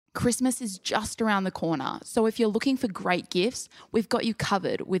Christmas is just around the corner, so if you're looking for great gifts, we've got you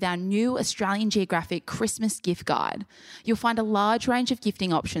covered with our new Australian Geographic Christmas gift guide. You'll find a large range of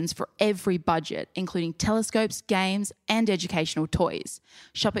gifting options for every budget, including telescopes, games, and educational toys.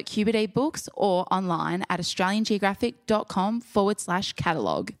 Shop at QBD Books or online at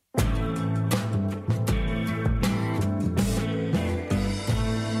australiangeographic.com/catalogue.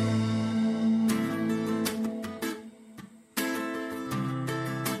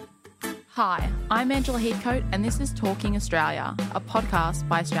 Hi, I'm Angela Heathcote and this is Talking Australia, a podcast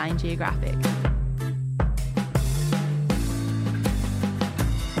by Australian Geographic.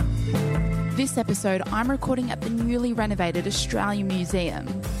 This episode, I'm recording at the newly renovated Australian Museum.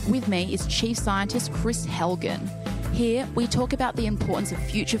 With me is Chief Scientist Chris Helgen. Here, we talk about the importance of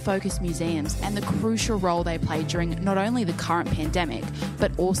future-focused museums and the crucial role they play during not only the current pandemic,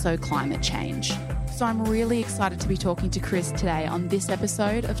 but also climate change. So I'm really excited to be talking to Chris today on this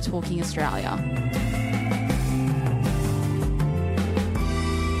episode of Talking Australia.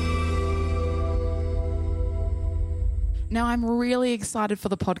 Now, I'm really excited for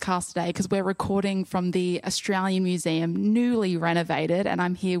the podcast today because we're recording from the Australian Museum, newly renovated, and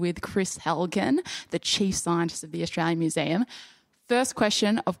I'm here with Chris Helgen, the Chief Scientist of the Australian Museum. First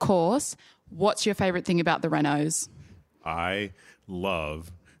question, of course, what's your favourite thing about the renos? I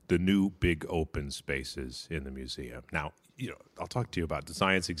love the new big open spaces in the museum. Now, I'll talk to you about the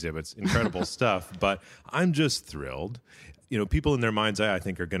science exhibits, incredible stuff, but I'm just thrilled. People in their mind's eye, I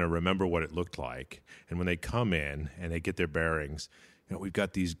think, are going to remember what it looked like. And when they come in and they get their bearings, we've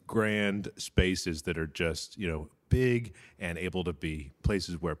got these grand spaces that are just, big and able to be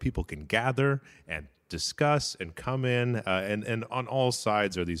places where people can gather and discuss and come in, and on all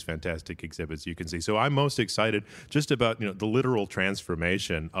sides are these fantastic exhibits you can see. So I'm most excited just about the literal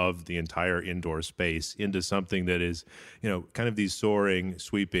transformation of the entire indoor space into something that is kind of these soaring,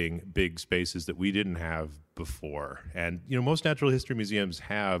 sweeping, big spaces that we didn't have before. And most natural history museums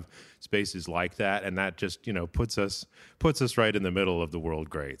have spaces like that, and that just puts us right in the middle of the world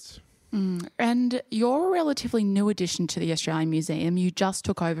greats. And you're a relatively new addition to the Australian Museum. You just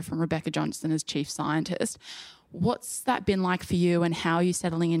took over from Rebecca Johnson as Chief Scientist. What's that been like for you, and how are you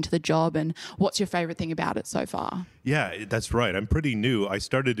settling into the job, and what's your favourite thing about it so far? Yeah, that's right. I'm pretty new. I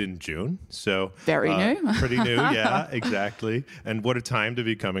started in June, so very new. Pretty new, yeah, exactly. And what a time to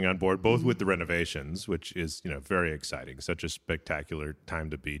be coming on board, both with the renovations, which is very exciting. Such a spectacular time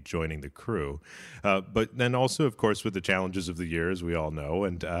to be joining the crew, but then also, of course, with the challenges of the year, as we all know.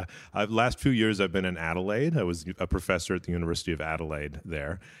 And last few years, I've been in Adelaide. I was a professor at the University of Adelaide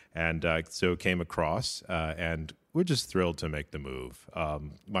there, and so came across and we're just thrilled to make the move.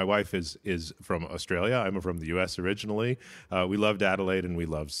 My wife is from Australia. I'm from the U.S. originally. We loved Adelaide and we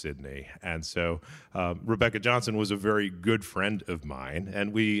loved Sydney. And so Rebecca Johnson was a very good friend of mine.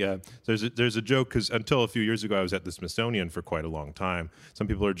 And we there's a joke, because until a few years ago, I was at the Smithsonian for quite a long time. Some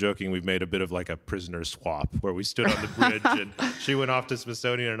people are joking we've made a bit of like a prisoner swap, where we stood on the bridge and she went off to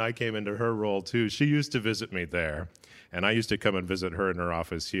Smithsonian and I came into her role too. She used to visit me there, and I used to come and visit her in her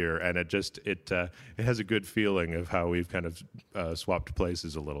office here. And it has a good feeling of how we've kind of swapped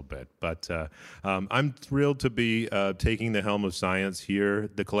places a little bit. But I'm thrilled to be taking the helm of science here.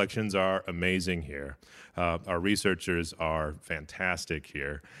 The collections are amazing here. Our researchers are fantastic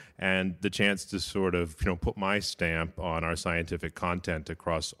here. And the chance to sort of put my stamp on our scientific content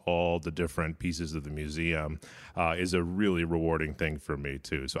across all the different pieces of the museum is a really rewarding thing for me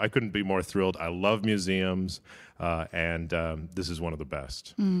too. So I couldn't be more thrilled. I love museums, and this is one of the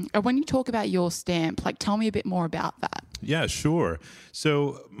best. And when you talk about your stamp, tell me a bit more about that. Yeah, sure.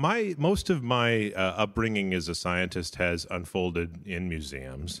 So most of my upbringing as a scientist has unfolded in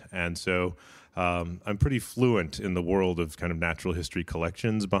museums, and so I'm pretty fluent in the world of kind of natural history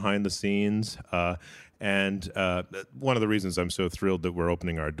collections behind the scenes. And one of the reasons I'm so thrilled that we're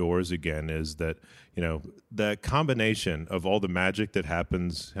opening our doors again is that, the combination of all the magic that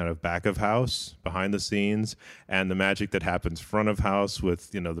happens kind of back of house, behind the scenes, and the magic that happens front of house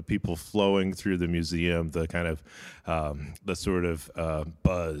with, the people flowing through the museum, the kind of, the sort of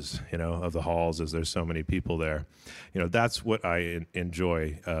buzz, of the halls as there's so many people there. That's what I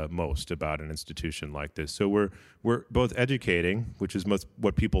enjoy most about an institution like this. So we're both educating, which is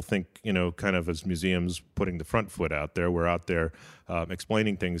what people think, kind of as museums putting the front foot out there. We're out there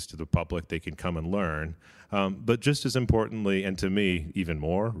explaining things to the public they can come and learn. But just as importantly, and to me even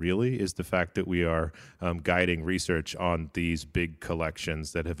more, really, is the fact that we are guiding research on these big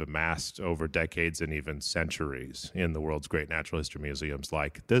collections that have amassed over decades and even centuries in the world's great natural history museums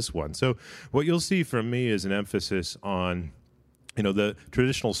like this one. So what you'll see from me is an emphasis on the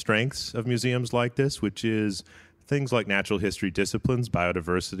traditional strengths of museums like this, which is things like natural history disciplines,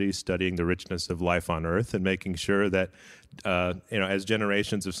 biodiversity, studying the richness of life on Earth, and making sure that, as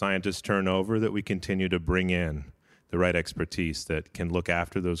generations of scientists turn over, that we continue to bring in the right expertise that can look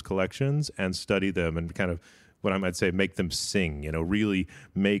after those collections and study them and kind of, what I might say, make them sing, really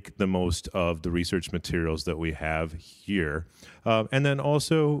make the most of the research materials that we have here. And then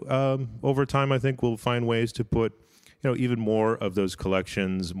also, over time, I think we'll find ways to put, even more of those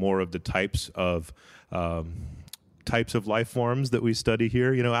collections, more of the types of life forms that we study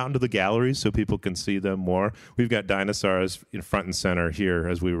here, out into the galleries so people can see them more. We've got dinosaurs in front and center here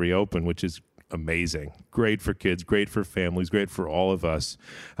as we reopen, which is amazing. Great for kids, great for families, great for all of us.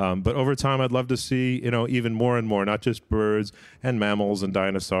 But over time, I'd love to see, even more and more, not just birds and mammals and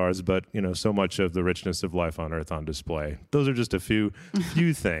dinosaurs, but, so much of the richness of life on Earth on display. Those are just a few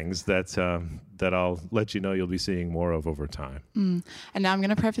things that I'll let you know you'll be seeing more of over time. And now I'm going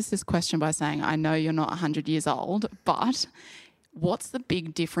to preface this question by saying I know you're not 100 years old, but what's the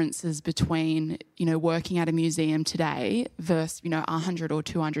big differences between, working at a museum today versus, 100 or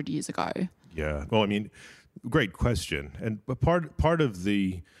 200 years ago? Yeah, well, great question. And part of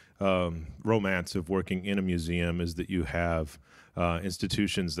the romance of working in a museum is that you have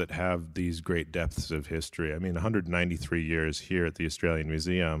institutions that have these great depths of history. 193 years here at the Australian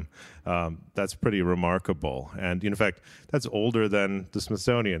Museum, that's pretty remarkable. And in fact, that's older than the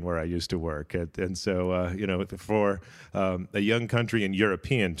Smithsonian, where I used to work. And so, for a young country in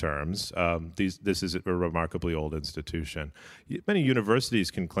European terms, this is a remarkably old institution. Many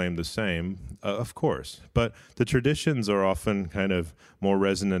universities can claim the same, of course, but the traditions are often kind of more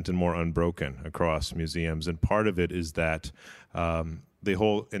resonant and more unbroken across museums. And part of it is that the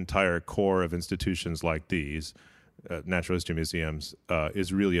whole entire core of institutions like these, natural history museums,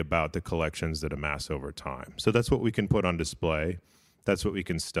 is really about the collections that amass over time. So that's what we can put on display, that's what we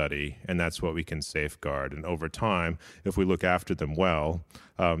can study, and that's what we can safeguard. And over time, if we look after them well,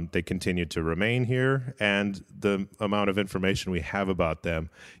 they continue to remain here, and the amount of information we have about them,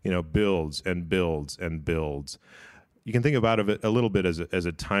 builds and builds and builds. You can think about it a little bit as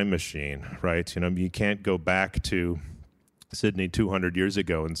a time machine, right? You can't go back to Sydney 200 years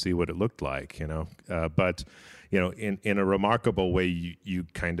ago and see what it looked like, but in a remarkable way, you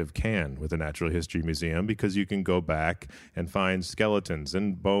kind of can with a natural history museum, because you can go back and find skeletons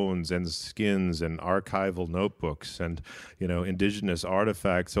and bones and skins and archival notebooks and, indigenous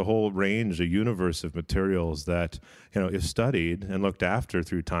artifacts, a whole range, a universe of materials that, if studied and looked after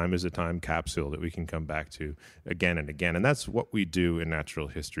through time, is a time capsule that we can come back to again and again. And that's what we do in natural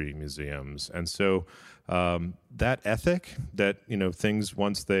history museums. And so that ethic that, things,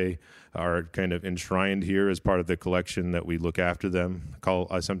 once they are kind of enshrined here as part of the collection, that we look after them.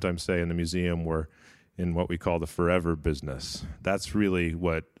 I sometimes say in the museum we're in what we call the forever business. That's really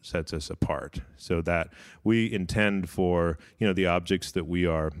what sets us apart, so that we intend for, the objects that we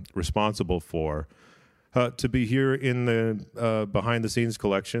are responsible for to be here in the behind the scenes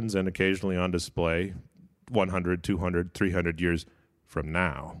collections and occasionally on display 100, 200, 300 years from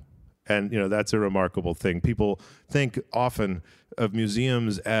now. And, that's a remarkable thing. People think often of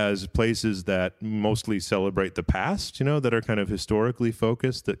museums as places that mostly celebrate the past, that are kind of historically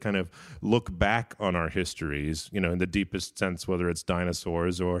focused, that kind of look back on our histories, in the deepest sense, whether it's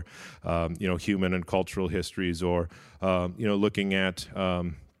dinosaurs or, human and cultural histories, or, looking at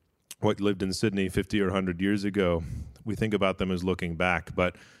what lived in Sydney 50 or 100 years ago. We think about them as looking back.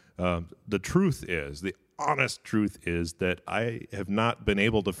 But the truth is, the honest truth is that I have not been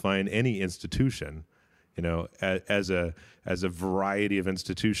able to find any institution, as a variety of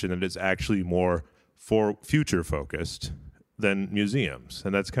institution that is actually more for future focused than museums.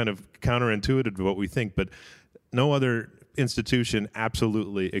 And that's kind of counterintuitive to what we think, but no other institution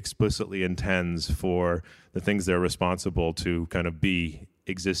absolutely explicitly intends for the things they're responsible to kind of be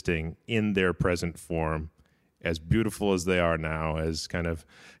existing in their present form, as beautiful as they are now, as kind of,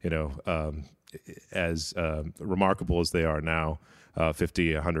 as remarkable as they are now,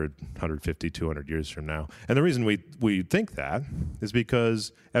 50, 100, 150, 200 years from now. And the reason we think that is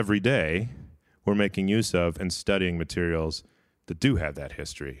because every day we're making use of and studying materials that do have that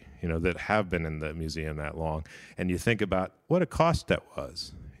history, that have been in the museum that long. And you think about what a cost that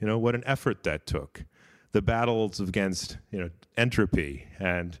was, what an effort that took, the battles against, entropy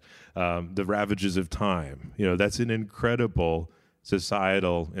and the ravages of time. That's an incredible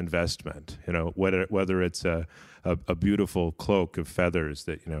societal investment, whether it's a beautiful cloak of feathers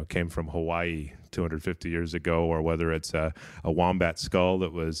that, came from Hawaii 250 years ago, or whether it's a wombat skull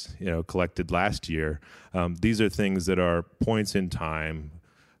that was, collected last year. These are things that are points in time,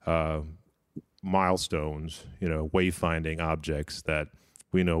 milestones, wayfinding objects that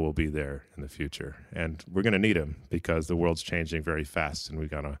we know will be there in the future. And we're going to need them because the world's changing very fast, and we're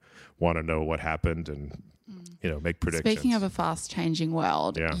going to want to know what happened and make predictions. Speaking of a fast-changing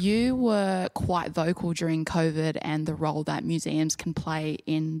world, Yeah. You were quite vocal during COVID and the role that museums can play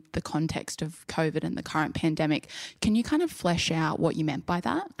in the context of COVID and the current pandemic. Can you kind of flesh out what you meant by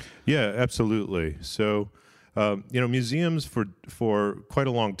that? Yeah, absolutely. So, museums for quite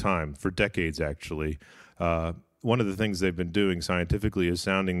a long time, for decades actually, one of the things they've been doing scientifically is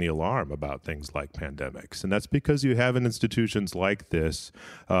sounding the alarm about things like pandemics. And that's because you have in institutions like this,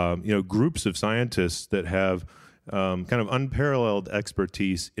 groups of scientists that have kind of unparalleled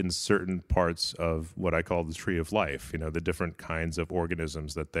expertise in certain parts of what I call the tree of life, the different kinds of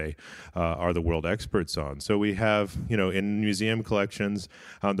organisms that they are the world experts on. So we have, in museum collections,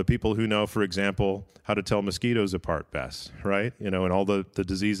 the people who know, for example, how to tell mosquitoes apart best, right? And all the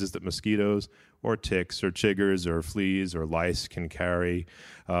diseases that mosquitoes or ticks or chiggers or fleas or lice can carry.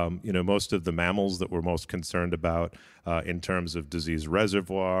 Most of the mammals that we're most concerned about in terms of disease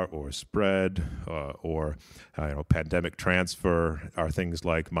reservoir or spread or pandemic transfer are things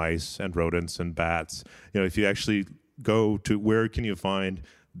like mice and rodents and bats. If you actually go to where can you find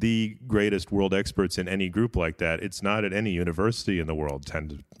the greatest world experts in any group like that, it's not at any university in the world,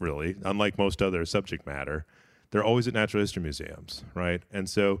 unlike most other subject matter. They're always at natural history museums, right? And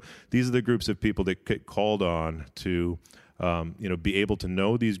so these are the groups of people that get called on to, be able to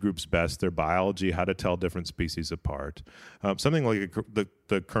know these groups best, their biology, how to tell different species apart. Something like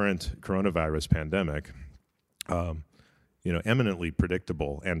the current coronavirus pandemic, eminently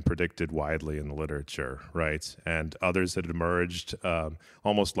predictable and predicted widely in the literature, right? And others that had emerged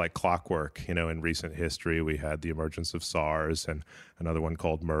almost like clockwork, in recent history. We had the emergence of SARS and another one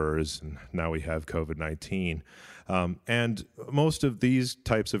called MERS, and now we have COVID-19. And most of these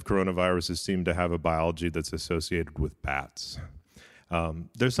types of coronaviruses seem to have a biology that's associated with bats.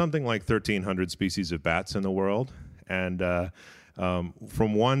 There's something like 1,300 species of bats in the world, and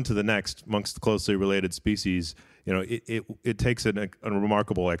from one to the next, amongst closely related species, it takes a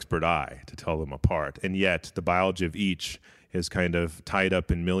remarkable expert eye to tell them apart. And yet the biology of each is kind of tied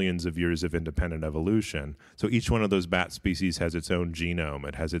up in millions of years of independent evolution. So each one of those bat species has its own genome.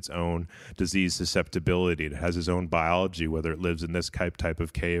 It has its own disease susceptibility. It has its own biology, whether it lives in this type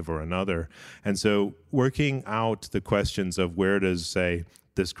of cave or another. And so working out the questions of where does, say,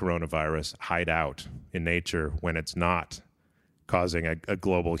 this coronavirus hide out in nature when it's not causing a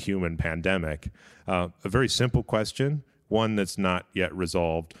global human pandemic, a very simple question, one that's not yet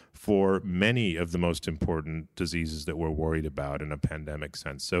resolved for many of the most important diseases that we're worried about in a pandemic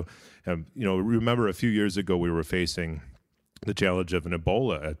sense. So, remember a few years ago we were facing the challenge of an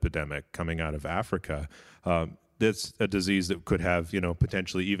Ebola epidemic coming out of Africa. That's a disease that could have,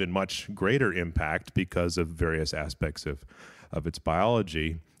 potentially even much greater impact because of various aspects of its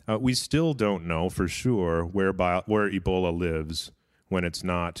biology. We still don't know for sure where Ebola lives when it's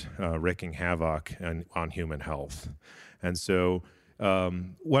not wreaking havoc on human health. And so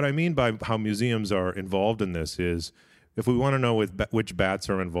what I mean by how museums are involved in this is if we want to know which bats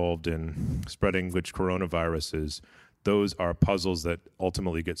are involved in spreading which coronaviruses, those are puzzles that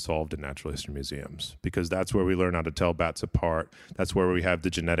ultimately get solved in natural history museums because that's where we learn how to tell bats apart. That's where we have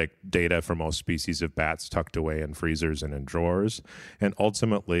the genetic data for most species of bats tucked away in freezers and in drawers. And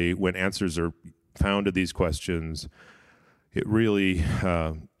ultimately, when answers are found to these questions, it really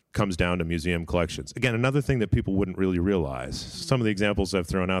comes down to museum collections. Again, another thing that people wouldn't really realize. Some of the examples I've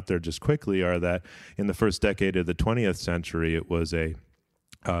thrown out there just quickly are that in the first decade of the 20th century, it was a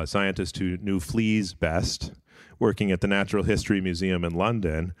scientist who knew fleas best, working at the Natural History Museum in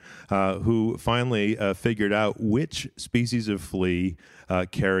London, who finally figured out which species of flea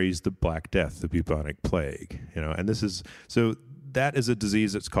carries the Black Death, the bubonic plague. And that is a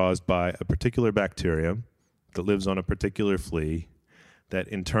disease that's caused by a particular bacterium that lives on a particular flea, that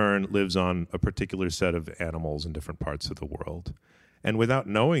in turn lives on a particular set of animals in different parts of the world. And without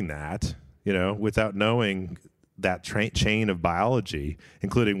knowing that, without knowing that chain of biology,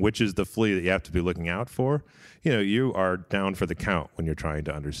 including which is the flea that you have to be looking out for, you are down for the count when you're trying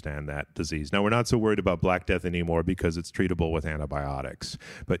to understand that disease. Now, we're not so worried about Black Death anymore because it's treatable with antibiotics.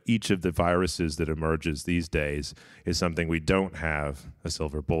 But each of the viruses that emerges these days is something we don't have a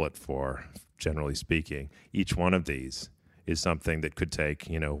silver bullet for, generally speaking. Each one of these is something that could take,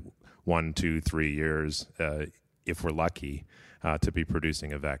 1, 2, 3 years, if we're lucky, to be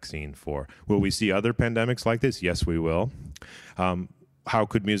producing a vaccine for. Will we see other pandemics like this? Yes, we will. How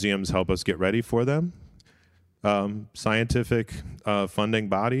could museums help us get ready for them? Scientific funding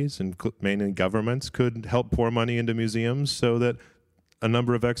bodies and mainly governments could help pour money into museums so that a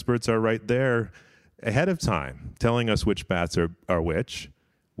number of experts are right there ahead of time telling us which bats are which,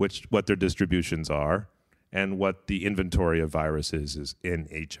 what their distributions are, and what the inventory of viruses is in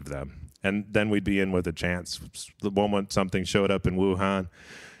each of them. And then we'd be in with a chance. The moment something showed up in Wuhan,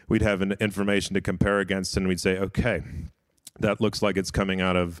 we'd have information to compare against, and we'd say, okay, that looks like it's coming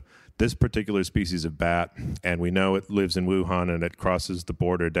out of this particular species of bat, and we know it lives in Wuhan, and it crosses the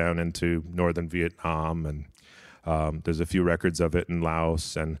border down into northern Vietnam, and there's a few records of it in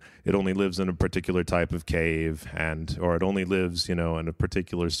Laos, and it only lives in a particular type of cave, or it only lives, in a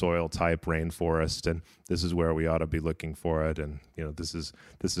particular soil type rainforest, and this is where we ought to be looking for it. And this is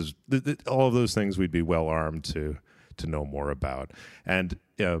all of those things we'd be well armed to know more about. And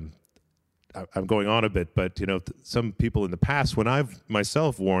I'm going on a bit, but some people in the past, when I've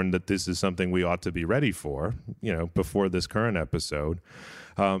myself warned that this is something we ought to be ready for, before this current episode,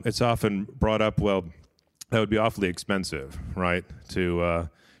 it's often brought up, well, that would be awfully expensive, right? To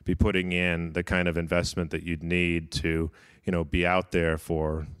be putting in the kind of investment that you'd need to, be out there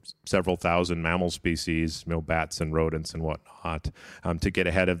for several thousand mammal species, bats and rodents and whatnot, to get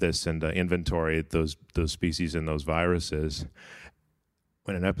ahead of this and inventory those species and those viruses.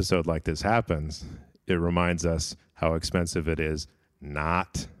 When an episode like this happens, it reminds us how expensive it is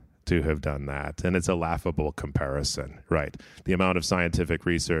not to have done that. And it's a laughable comparison, right? The amount of scientific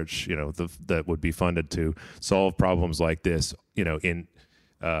research, that would be funded to solve problems like this, in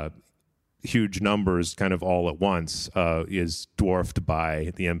huge numbers kind of all at once, is dwarfed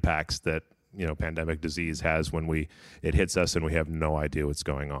by the impacts that, pandemic disease has when it hits us and we have no idea what's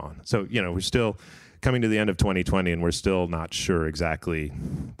going on. So, we're still coming to the end of 2020 and we're still not sure exactly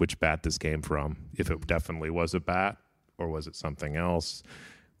which bat this came from, if it definitely was a bat or was it something else.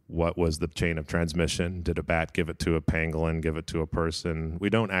 What was the chain of transmission? Did a bat give it to a pangolin, give it to a person?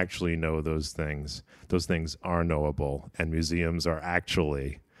 We don't actually know those things. Those things are knowable, and museums are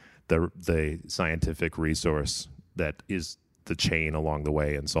actually the scientific resource that is the chain along the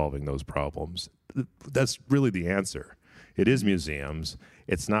way in solving those problems. That's really the answer. It is museums.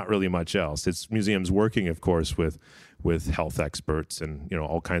 It's not really much else. It's museums working, of course, with health experts and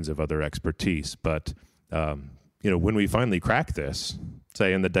all kinds of other expertise. But when we finally crack this,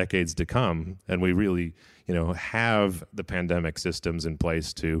 say in the decades to come, and we really, have the pandemic systems in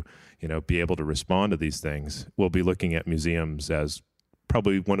place to, be able to respond to these things, we'll be looking at museums as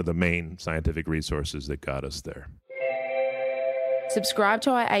probably one of the main scientific resources that got us there. Subscribe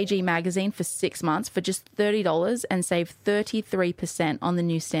to our AG magazine for 6 months for just $30 and save 33% on the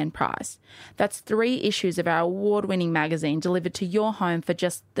newsstand price. That's 3 issues of our award-winning magazine delivered to your home for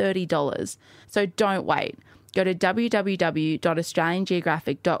just $30. So don't wait. Go to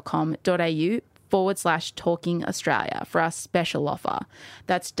www.australiangeographic.com.au/Talking Australia for our special offer.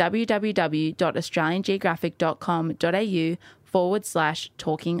 That's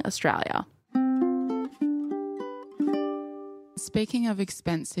www.australiangeographic.com.au/Talking Australia. Speaking of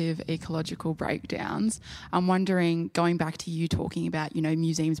expensive ecological breakdowns, I'm wondering, going back to you talking about,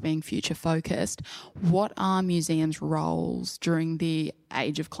 museums being future focused, what are museums' roles during the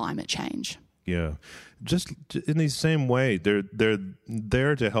age of climate change? Yeah, just in the same way, they're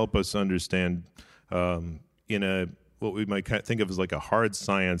there to help us understand in what we might think of as like a hard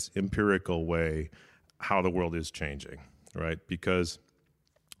science, empirical way, how the world is changing, right? Because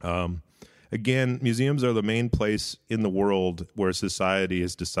again, museums are the main place in the world where society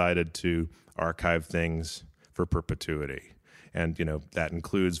has decided to archive things for perpetuity. And, that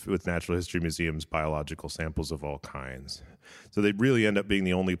includes, with natural history museums, biological samples of all kinds. So they really end up being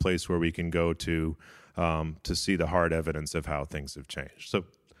the only place where we can go to see the hard evidence of how things have changed. So,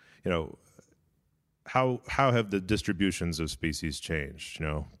 how have the distributions of species changed,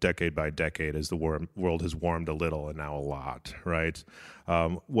 decade by decade as the world has warmed a little and now a lot, right?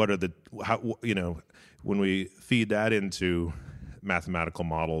 When we feed that into mathematical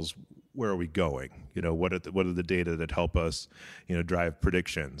models, where are we going? What are the data that help us, drive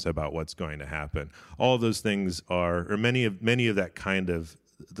predictions about what's going to happen? All of those things or many of that kind of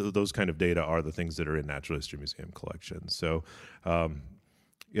those kind of data are the things that are in Natural History Museum collections. So,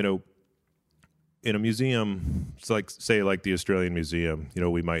 in a museum, it's like the Australian Museum,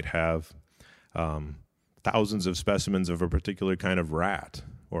 we might have thousands of specimens of a particular kind of rat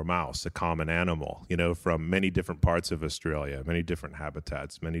or mouse, a common animal, from many different parts of Australia, many different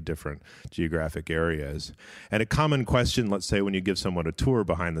habitats, many different geographic areas. And a common question, let's say, when you give someone a tour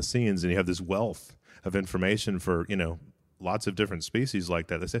behind the scenes and you have this wealth of information for, lots of different species like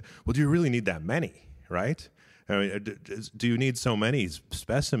that, they say, well, do you really need that many, right? I mean, do you need so many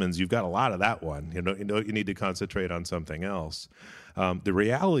specimens? You've got a lot of that one. You need to concentrate on something else. The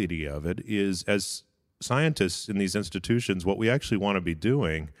reality of it is, as scientists in these institutions, what we actually want to be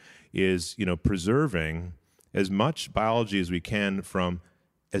doing is, preserving as much biology as we can from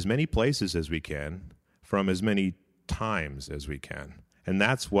as many places as we can from as many times as we can. And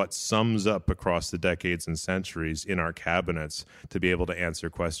that's what sums up across the decades and centuries in our cabinets to be able to answer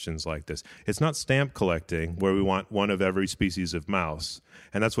questions like this. It's not stamp collecting where we want one of every species of mouse.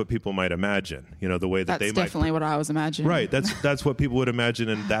 And that's what people might imagine, the way that that's definitely what I was imagining. Right. That's what people would imagine.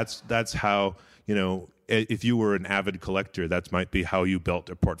 And that's how, if you were an avid collector, that might be how you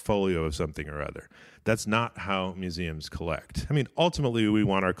built a portfolio of something or other. That's not how museums collect. I mean, ultimately, we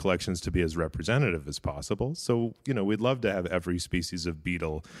want our collections to be as representative as possible. So, we'd love to have every species of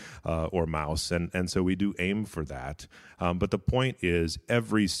beetle or mouse, and so we do aim for that. But the point is,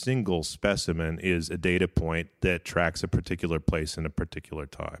 every single specimen is a data point that tracks a particular place in a particular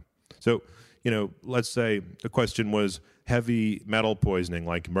time. So, let's say the question was heavy metal poisoning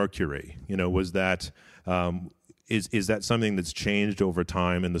like mercury. Was that is that something that's changed over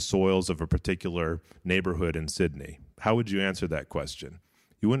time in the soils of a particular neighborhood in Sydney? How would you answer that question?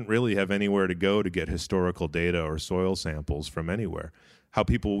 You wouldn't really have anywhere to go to get historical data or soil samples from anywhere. How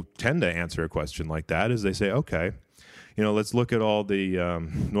people tend to answer a question like that is they say, okay, let's look at all the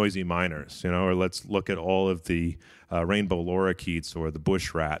noisy miners, or let's look at all of the rainbow lorikeets or the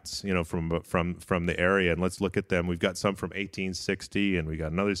bush rats, from the area, and let's look at them. We've got some from 1860, and we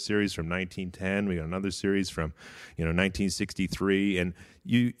got another series from 1910. We got another series from, 1963, and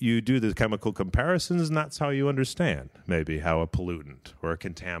you do the chemical comparisons, and that's how you understand maybe how a pollutant or a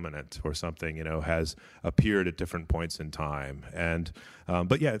contaminant or something, has appeared at different points in time. And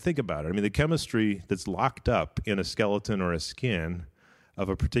but yeah, think about it. I mean, the chemistry that's locked up in a skeleton or a skin of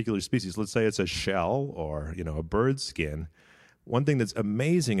a particular species, let's say it's a shell or, a bird's skin. One thing that's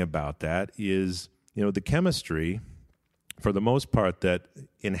amazing about that is, the chemistry, for the most part, that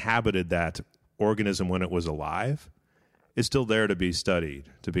inhabited that organism when it was alive is still there to be studied,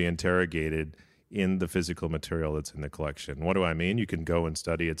 to be interrogated in the physical material that's in the collection. What do I mean? You can go and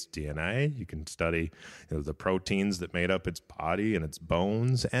study its DNA. You can study the proteins that made up its body and its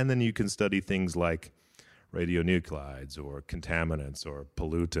bones. And then you can study things like radionuclides or contaminants or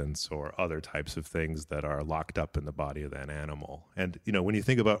pollutants or other types of things that are locked up in the body of that animal. And, when you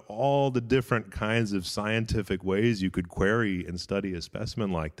think about all the different kinds of scientific ways you could query and study a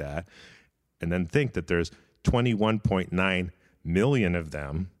specimen like that, and then think that there's 21.9 million of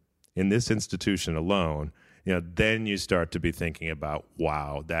them in this institution alone, then you start to be thinking about,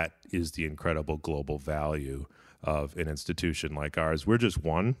 wow, that is the incredible global value of an institution like ours. We're just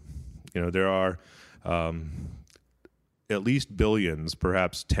one. There are at least billions,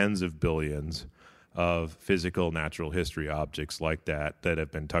 perhaps tens of billions of physical natural history objects like that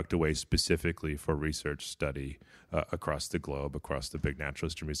have been tucked away specifically for research study across the globe, across the big natural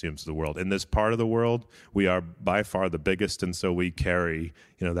history museums of the world. In this part of the world, we are by far the biggest, and so we carry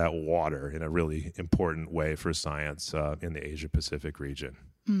that water in a really important way for science in the Asia-Pacific region.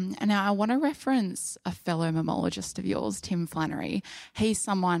 And now I want to reference a fellow mammologist of yours, Tim Flannery. He's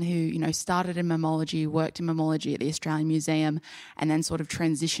someone who, started in mammalogy, worked in mammalogy at the Australian Museum, and then sort of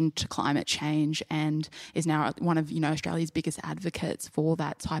transitioned to climate change and is now one of, Australia's biggest advocates for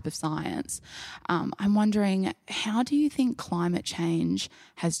that type of science. I'm wondering, how do you think climate change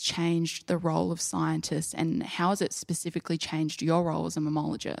has changed the role of scientists, and how has it specifically changed your role as a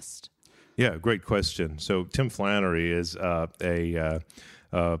mammologist? Yeah, great question. So Tim Flannery is a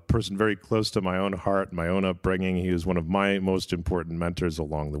person very close to my own heart, my own upbringing. He was one of my most important mentors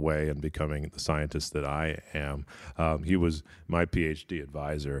along the way in becoming the scientist that I am. He was my PhD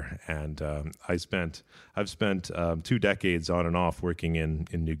advisor, and I've spent 2 decades on and off working in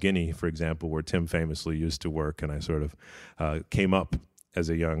New Guinea, for example, where Tim famously used to work, and I sort of came up as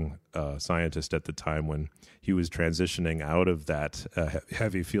a young scientist at the time when he was transitioning out of that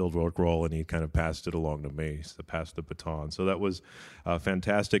heavy fieldwork role, and he kind of passed it along to me, so passed the baton. So that was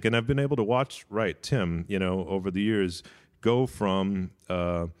fantastic. And I've been able to watch, Tim, over the years, go from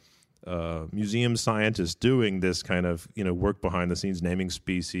museum scientists doing this kind of, work behind the scenes, naming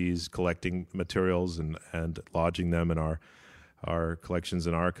species, collecting materials, and lodging them in our collections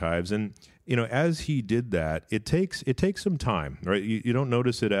and archives. And as he did that, it takes some time, right? You don't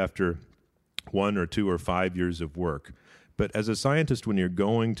notice it after 1 or 2 or 5 years of work. But as a scientist, when you're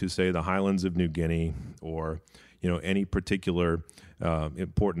going to, say, the highlands of New Guinea or, any particular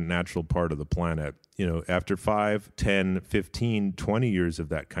important natural part of the planet, after 5, 10, 15, 20 years of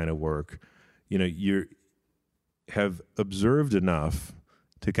that kind of work, you have observed enough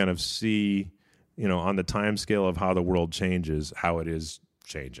to kind of see, on the time scale of how the world changes, how it is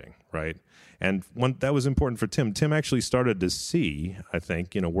changing, right? And that was important for Tim. Tim actually started to see, I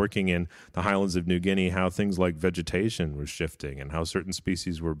think, working in the highlands of New Guinea, how things like vegetation was shifting and how certain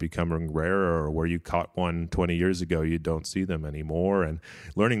species were becoming rarer, or where you caught one 20 years ago, you don't see them anymore, and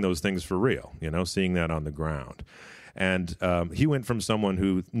learning those things for real, seeing that on the ground. And he went from someone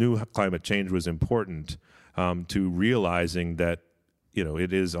who knew climate change was important to realizing that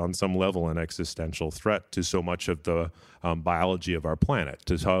it is on some level an existential threat to so much of the biology of our planet,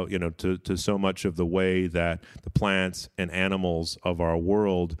 to so much of the way that the plants and animals of our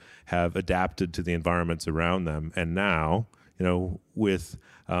world have adapted to the environments around them. And now, with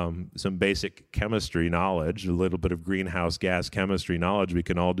some basic chemistry knowledge, a little bit of greenhouse gas chemistry knowledge, we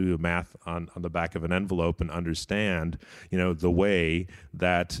can all do math on the back of an envelope and understand, the way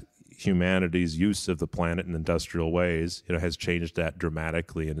that humanity's use of the planet in industrial ways, has changed that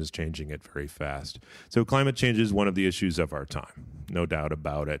dramatically and is changing it very fast. So climate change is one of the issues of our time, no doubt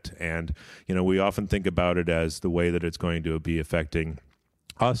about it. And, we often think about it as the way that it's going to be affecting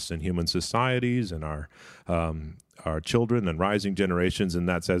us and human societies and our children and rising generations, and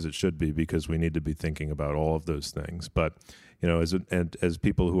that's as it should be, because we need to be thinking about all of those things. But as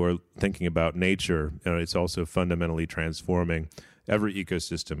people who are thinking about nature, it's also fundamentally transforming every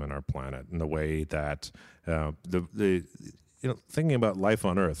ecosystem on our planet in the way that thinking about life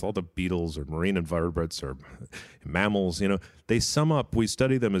on Earth, all the beetles or marine invertebrates or mammals, they sum up, we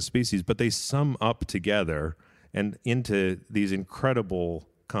study them as species, but they sum up together and into these incredible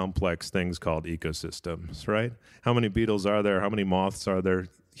complex things called ecosystems, right? How many beetles are there? How many moths are there?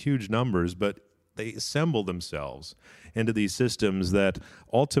 Huge numbers, but they assemble themselves into these systems that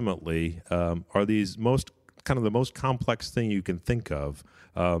ultimately are these the most complex thing you can think of,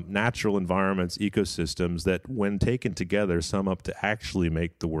 natural environments, ecosystems that when taken together sum up to actually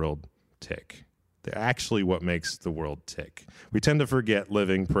make the world tick. They're actually what makes the world tick. We tend to forget,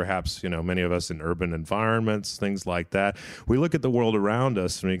 living perhaps, many of us in urban environments, things like that. We look at the world around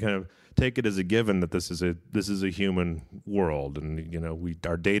us and we kind of take it as a given that this is a human world, and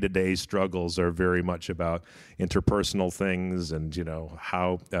our day-to-day struggles are very much about interpersonal things and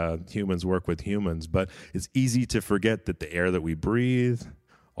how humans work with humans. But it's easy to forget that the air that we breathe,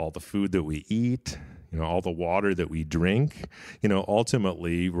 all the food that we eat, all the water that we drink,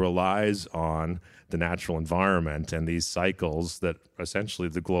 ultimately relies on the natural environment and these cycles that essentially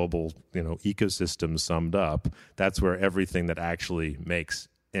the global, ecosystem summed up. That's where everything that actually makes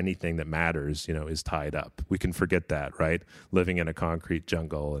anything that matters, is tied up. We can forget that, right? Living in a concrete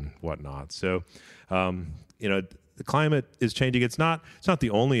jungle and whatnot. So, the climate is changing. It's not the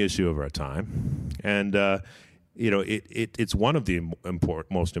only issue of our time. And, it's one of the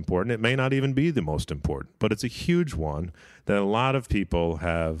most important. It may not even be the most important, but it's a huge one that a lot of people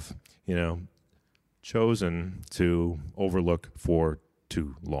have, chosen to overlook for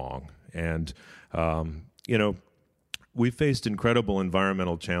too long. And, we've faced incredible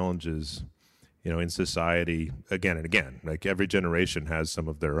environmental challenges, in society again and again. Like every generation has some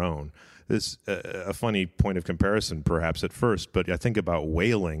of their own. This a funny point of comparison, perhaps at first, but I think about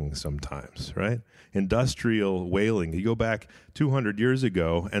whaling sometimes, right? Industrial whaling. You go back 200 years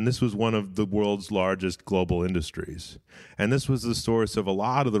ago, and this was one of the world's largest global industries, and this was the source of a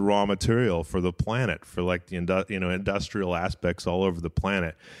lot of the raw material for the planet, for like the industrial aspects all over the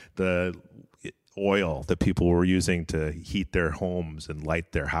planet. The oil that people were using to heat their homes and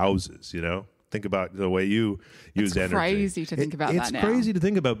light their houses, Think about the way you use energy. It's crazy to think about that now. It's crazy to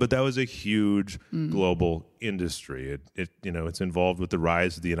think about, but that was a huge global industry. It's involved with the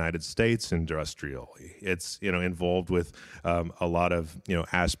rise of the United States industrially. It's, involved with a lot of,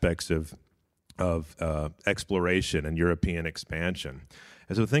 aspects of exploration and European expansion.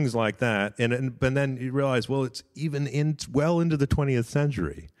 And so things like that. But then you realize, well, it's even well into the 20th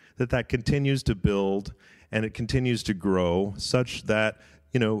century that continues to build and it continues to grow such that,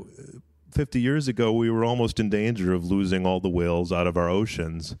 50 years ago, we were almost in danger of losing all the whales out of our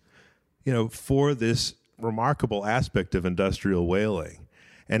oceans, for this remarkable aspect of industrial whaling.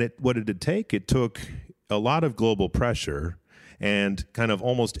 And what did it take? It took a lot of global pressure and kind of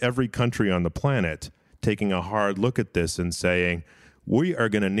almost every country on the planet taking a hard look at this and saying, we are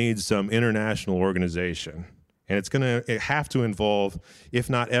going to need some international organization. And it's going to have to involve, if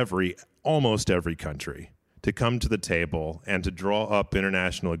not almost every country, to come to the table and to draw up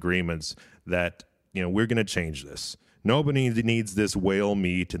international agreements that, we're going to change this. Nobody needs this whale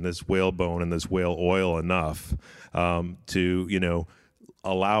meat and this whale bone and this whale oil enough to,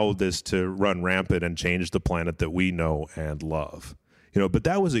 allow this to run rampant and change the planet that we know and love. But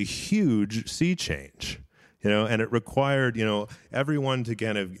that was a huge sea change, and it required, everyone to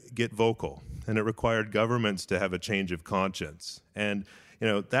kind of get vocal, and it required governments to have a change of conscience. And,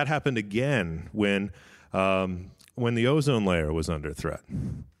 that happened again when the ozone layer was under threat.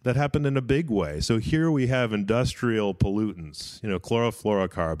 That happened in a big way. So here we have industrial pollutants,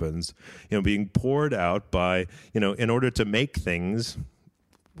 chlorofluorocarbons, being poured out by, in order to make things,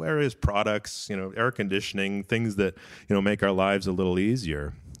 various products, air conditioning, things that, make our lives a little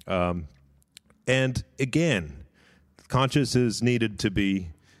easier. And again, conscience needed to be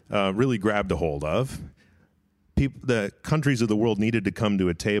really grabbed a hold of. The countries of the world needed to come to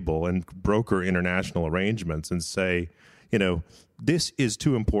a table and broker international arrangements and say, this is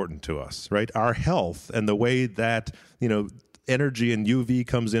too important to us, right? Our health and the way that, energy and UV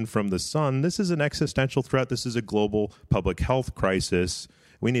comes in from the sun, this is an existential threat. This is a global public health crisis.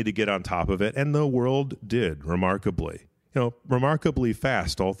 We need to get on top of it. And the world did, remarkably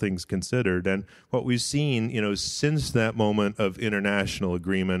fast, all things considered. And what we've seen, since that moment of international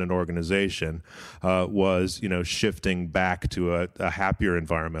agreement and organization was, shifting back to a happier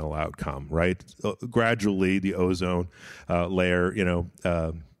environmental outcome, right? Gradually, the ozone layer,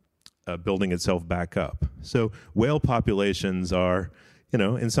 building itself back up. So whale populations are,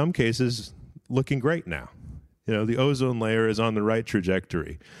 in some cases, looking great now. The ozone layer is on the right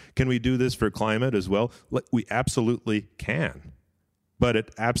trajectory. Can we do this for climate as well? We absolutely can. But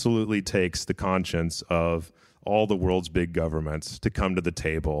it absolutely takes the conscience of all the world's big governments to come to the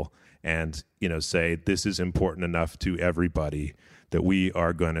table and, say this is important enough to everybody that we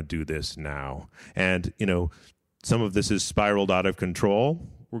are going to do this now. And, some of this is spiraled out of control.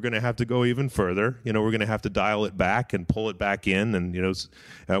 We're going to have to go even further. We're going to have to dial it back and pull it back in. And,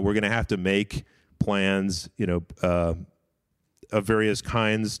 we're going to have to make plans, of various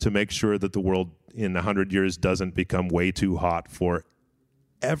kinds to make sure that the world in 100 years doesn't become way too hot for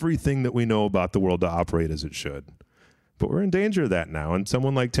everything that we know about the world to operate as it should. But we're in danger of that now. And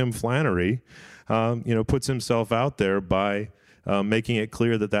someone like Tim Flannery, puts himself out there by making it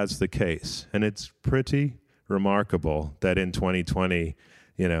clear that that's the case. And it's pretty remarkable that in 2020,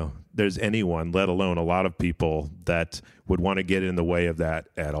 there's anyone, let alone a lot of people, that would want to get in the way of that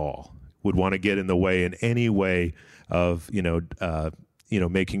at all. Would want to get in the way in any way of,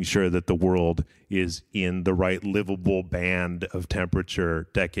 making sure that the world is in the right livable band of temperature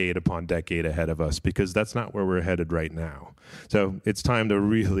decade upon decade ahead of us, because that's not where we're headed right now. So it's time to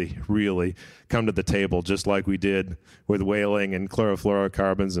really, really come to the table, just like we did with whaling and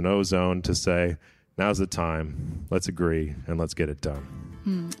chlorofluorocarbons and ozone, to say, now's the time, let's agree, and let's get it done.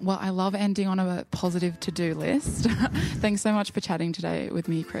 Well, I love ending on a positive to-do list. Thanks so much for chatting today with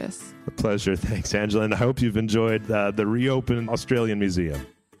me, Chris. A pleasure. Thanks, Angela. And I hope you've enjoyed the reopened Australian Museum.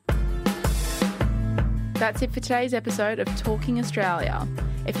 That's it for today's episode of Talking Australia.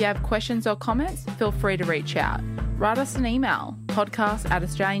 If you have questions or comments, feel free to reach out. Write us an email,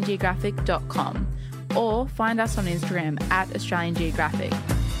 podcast@australiangeographic.com, or find us on Instagram @AustralianGeographic.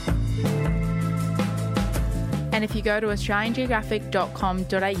 And if you go to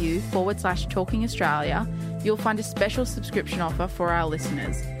australiangeographic.com.au/Talking Australia, you'll find a special subscription offer for our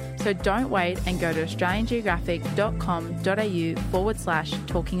listeners. So don't wait and go to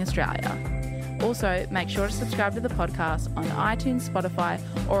australiangeographic.com.au/Talking Australia. Also, make sure to subscribe to the podcast on iTunes, Spotify,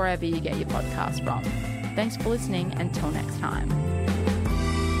 or wherever you get your podcasts from. Thanks for listening. Until next time.